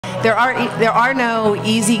there are no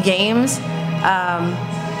easy games,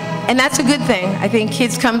 and that's a good thing. I think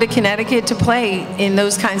kids come to Connecticut to play in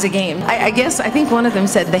those kinds of games. I think one of them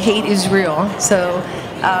said the hate is real. So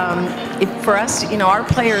for us, our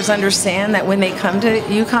players understand that when they come to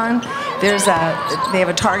UConn, they have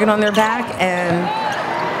a target on their back, and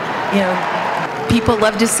people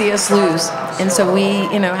love to see us lose. And so we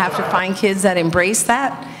have to find kids that embrace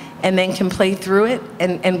that and then can play through it,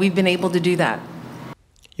 and we've been able to do that.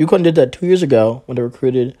 UConn did that 2 years ago when they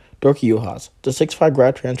recruited Dorka Juhasz. The 6'5"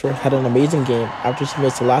 grad transfer had an amazing game after she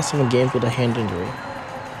missed the last 7 games with a hand injury.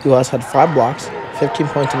 Juhasz had 5 blocks, 15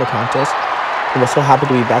 points in the contest, and was so happy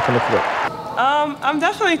to be back on the court. I'm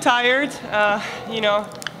definitely tired. I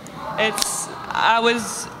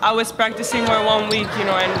was practicing for 1 week, and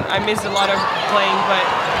I missed a lot of playing, but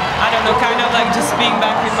I don't know, kind of like just being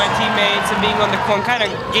back with my teammates and being on the court kind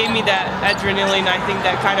of gave me that adrenaline. I think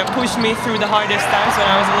that kind of pushed me through the hardest times when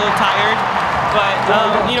I was a little tired. But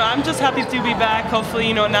I'm just happy to be back.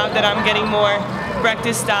 Hopefully, now that I'm getting more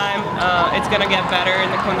practice time, it's gonna get better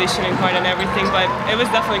in the conditioning part and everything. But it was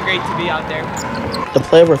definitely great to be out there. The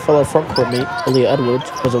play of her fellow frontcourt mate, Aaliyah Edwards,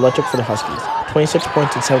 was electric for the Huskies. 26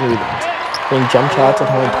 points and 7 rebounds. Winning jump shots and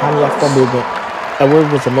having timely off-ball movement,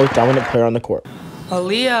 Edwards was the most dominant player on the court.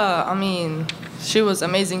 Aaliyah, she was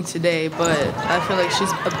amazing today, but I feel like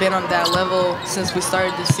she's been on that level since we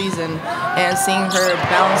started the season. And seeing her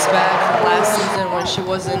bounce back from last season when she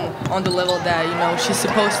wasn't on the level that she's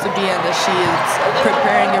supposed to be and that she is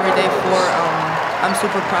preparing every day for, I'm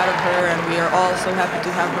super proud of her, and we are all so happy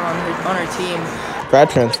to have her on our team. Grad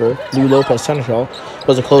transfer Lou Lopez-Senechal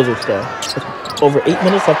was a closer today. With over 8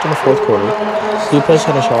 minutes left in the fourth quarter,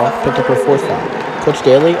 Lopez-Senechal picked up her 4th foul. Coach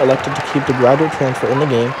Daly elected to keep the graduate transfer in the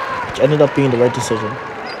game, which ended up being the right decision.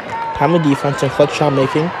 Timely defense and clutch shot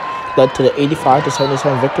making led to the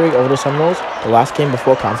 85-77 victory over the Seminoles, the last game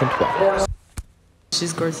before conference play. She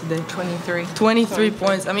scored today 23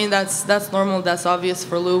 points. That's normal, that's obvious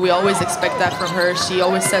for Lou. We always expect that from her. She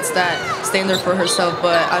always sets that standard for herself,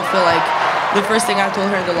 but I feel like the first thing I told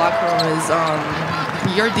her in the locker room is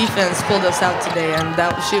your defense pulled us out today, and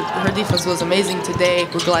her defense was amazing today.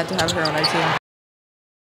 We're glad to have her on our team.